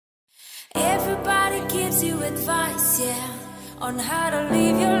gives you advice, yeah, on how to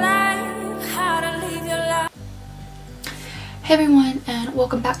live your life, how to live your life. Hey everyone, and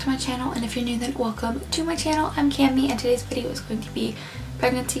welcome back to my channel, and if you're new then welcome to my channel. I'm Cammy, and today's video is going to be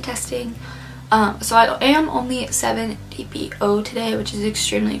pregnancy testing. So I am only 7 DPO today, which is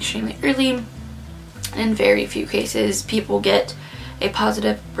extremely early. In very few cases people get a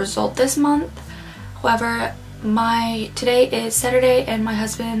positive result this month. However, today is Saturday and my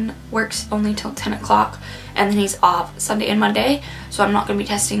husband works only till 10 o'clock and then he's off Sunday and Monday, so I'm not going to be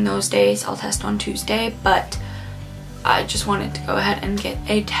testing those days. I'll test on Tuesday, but I just wanted to go ahead and get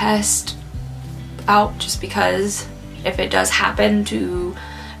a test out just because if it does happen to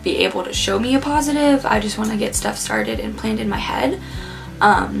be able to show me a positive, I just want to get stuff started and planned in my head,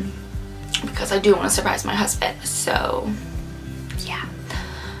 because I do want to surprise my husband. So yeah.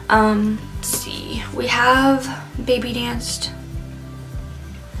 Let's see, we have baby danced.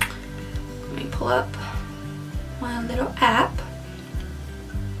 Let me pull up my little app.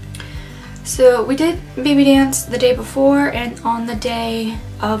 So we did baby dance the day before and on the day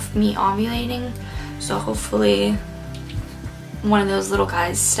of me ovulating, so hopefully one of those little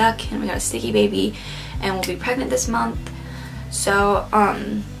guys stuck and we got a sticky baby and we'll be pregnant this month. So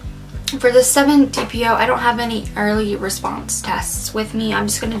for the 7 DPO, I don't have any early response tests with me. I'm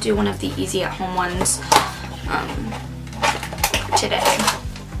just going to do one of the easy at home ones today.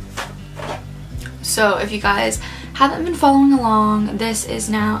 So if you guys haven't been following along, this is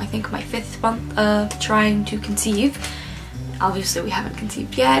now I think my 5th month of trying to conceive. Obviously we haven't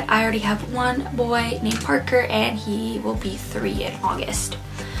conceived yet. I already have one boy named Parker and he will be 3 in August.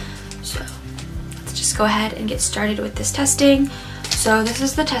 So let's just go ahead and get started with this testing. So this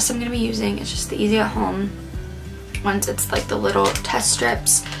is the test I'm going to be using. It's just the easy at home ones. It's like the little test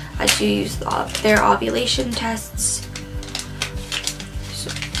strips. I do use their ovulation tests. So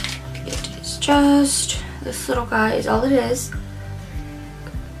it is just this little guy is all it is.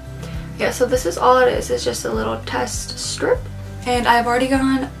 Yeah, so this is all it is. It's just a little test strip. And I've already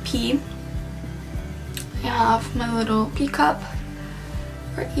gone pee. I have my little pee cup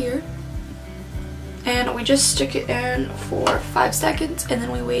right here. And we just stick it in for 5 seconds and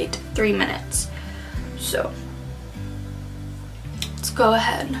then we wait 3 minutes. So let's go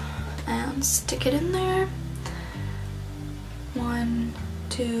ahead and stick it in there. 1,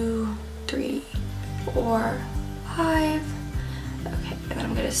 2, 3, 4, 5. Okay, and then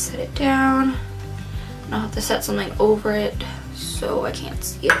I'm gonna set it down. And I'll have to set something over it so I can't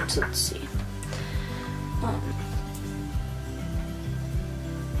see it. So let's see.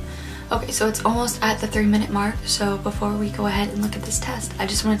 Okay, so it's almost at the 3-minute mark. So before we go ahead and look at this test, I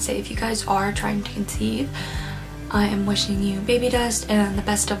just want to say if you guys are trying to conceive, I am wishing you baby dust and the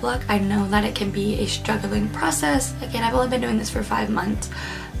best of luck. I know that it can be a struggling process. Again, I've only been doing this for 5 months,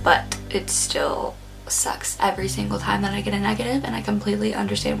 but it still sucks every single time that I get a negative, and I completely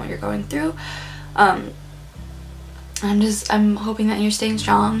understand what you're going through. I'm hoping that you're staying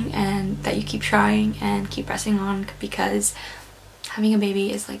strong and that you keep trying and keep pressing on, because having a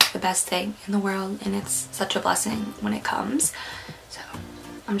baby is like the best thing in the world and it's such a blessing when it comes. So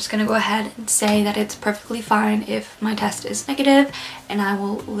I'm just gonna go ahead and say that it's perfectly fine if my test is negative, and I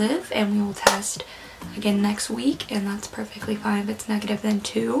will live and we will test again next week, and that's perfectly fine if it's negative then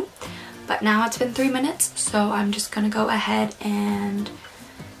too. But now it's been 3 minutes, so I'm just gonna go ahead and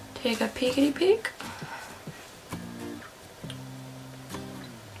take a peekity peek.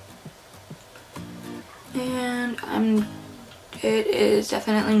 And it is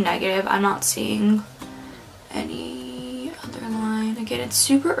definitely negative. I'm not seeing any other line. Again, it's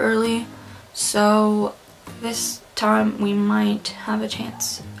super early, so this time we might have a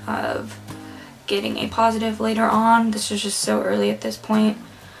chance of getting a positive later on. This is just so early at this point.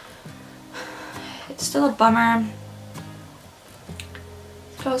 It's still a bummer.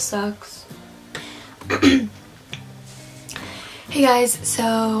 Still sucks. Hey guys,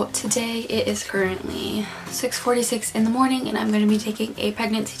 so today it is currently 6:46 in the morning and I'm going to be taking a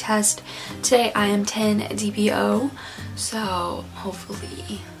pregnancy test. Today I am 10 DPO, so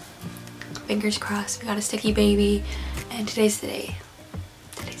hopefully, fingers crossed, we got a sticky baby, and today's the day.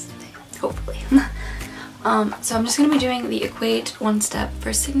 Hopefully. So I'm just going to be doing the Equate 1-step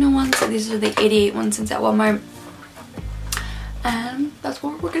for signal ones. So these are the 88 ones since at Walmart, and that's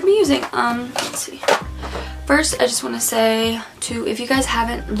what we're going to be using. Let's see. First, I just want to say if you guys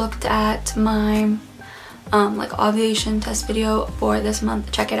haven't looked at my like ovulation test video for this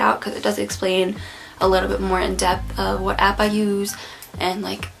month, check it out because it does explain a little bit more in depth of what app I use and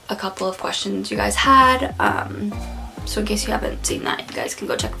like a couple of questions you guys had. So in case you haven't seen that, you guys can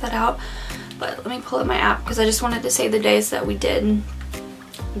go check that out. But let me pull up my app because I just wanted to say the days that we did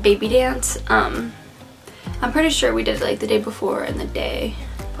baby dance. I'm pretty sure we did like the day before and the day,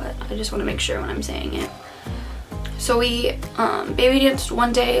 but I just want to make sure when I'm saying it. So we baby danced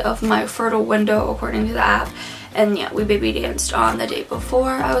one day of my fertile window according to the app, and yeah, we baby danced on the day before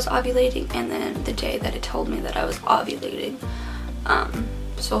I was ovulating and then the day that it told me that I was ovulating.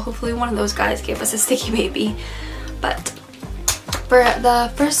 So hopefully one of those guys gave us a sticky baby. But for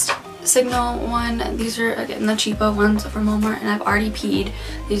the first signal one, these are again the cheapo ones from Walmart, and I've already peed.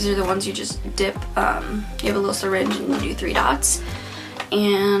 These are the ones you just dip, you have a little syringe and you do 3 dots.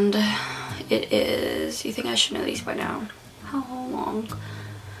 And it is, you think I should know these by now. How long?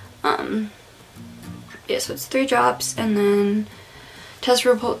 Yeah, so it's 3 drops, and then test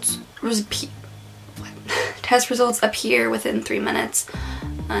results appear within 3 minutes,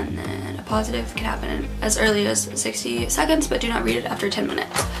 and then a positive can happen as early as 60 seconds, but do not read it after 10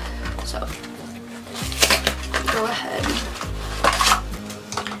 minutes. So go ahead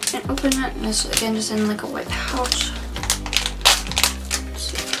and open it, and it's again just in like a white pouch.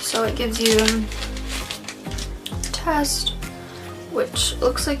 So it gives you a test, which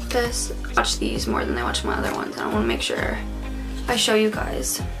looks like this. I watch these more than I watch my other ones, and I want to make sure I show you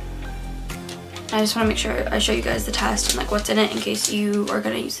guys. I just want to make sure I show you guys the test and like what's in it in case you are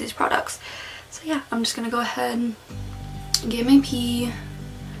going to use these products. So yeah, I'm just going to go ahead and get my pee.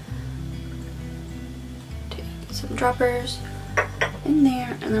 Take some droppers in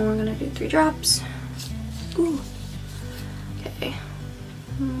there, and then we're going to do 3 drops. Ooh. Okay.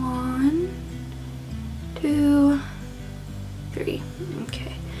 1, 2, 3.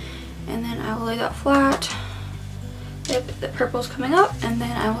 Okay. And then I will lay that flat. Yep, the purple's coming up, and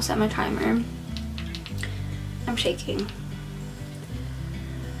then I will set my timer. I'm shaking.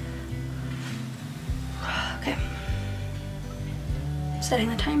 Okay. Setting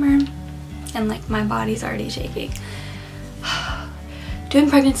the timer, and like my body's already shaking. Doing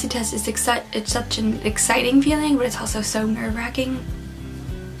pregnancy tests is it's such an exciting feeling, but it's also so nerve-wracking.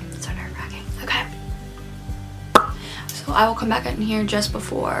 So nerve-wracking. Okay. So I will come back in here just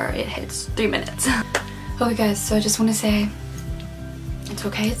before it hits 3 minutes. Okay guys, so I just want to say it's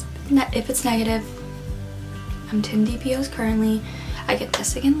okay if it's negative. I'm 10 DPOs currently. I can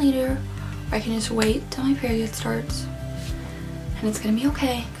test again later, or I can just wait till my period starts, and it's gonna be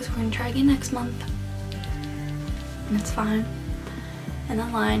okay because we're gonna try again next month, and it's fine. And the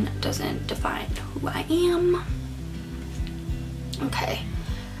line doesn't define who I am. Okay,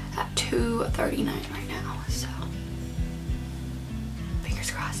 at 2:39 right now, so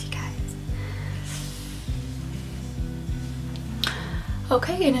fingers crossed, you guys.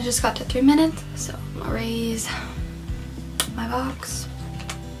 Okay, and it just got to 3 minutes, so I'm gonna raise my box.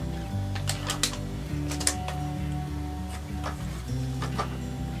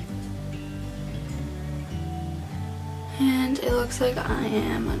 And it looks like I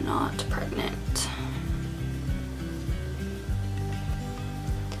am not pregnant.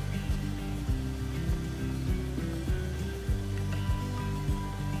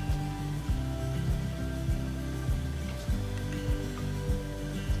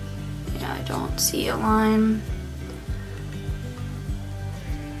 Yeah, I don't see a line.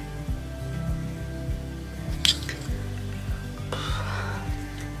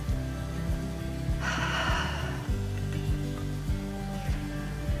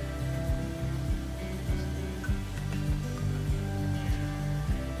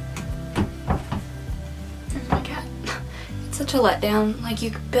 Such a letdown. Like,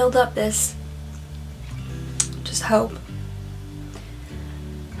 you could build up this just hope,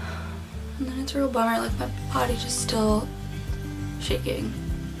 and then it's a real bummer. Like, my body just still shaking.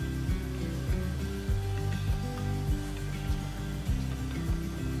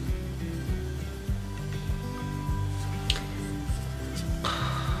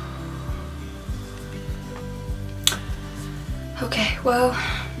 Okay, well,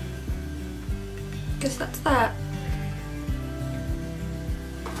 guess that's that.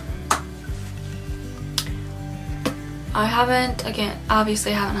 I haven't, again,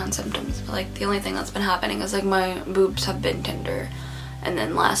 obviously I haven't had symptoms, but like the only thing that's been happening is like my boobs have been tender, and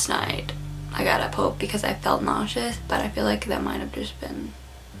then last night I got a poke because I felt nauseous, but I feel like that might have just been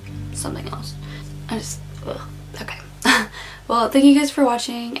something else. Ugh, okay. Well, thank you guys for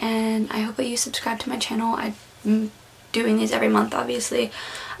watching, and I hope that you subscribe to my channel. I'm doing these every month, obviously,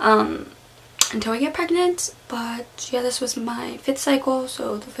 until I get pregnant. But yeah, this was my 5th cycle,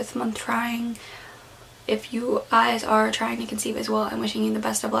 so the 5th month trying. If you guys are trying to conceive as well, I'm wishing you the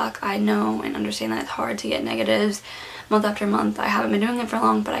best of luck. I know and understand that it's hard to get negatives month after month. I haven't been doing it for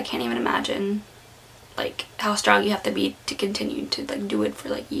long, but I can't even imagine like how strong you have to be to continue to like do it for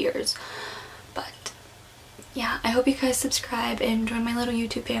like years. But yeah, I hope you guys subscribe and join my little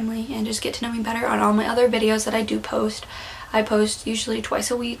YouTube family and just get to know me better on all my other videos that I do post. I post usually twice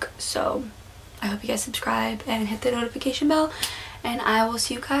a week, so I hope you guys subscribe and hit the notification bell, and I will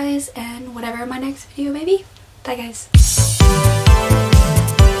see you guys in whatever my next video may be. Bye guys.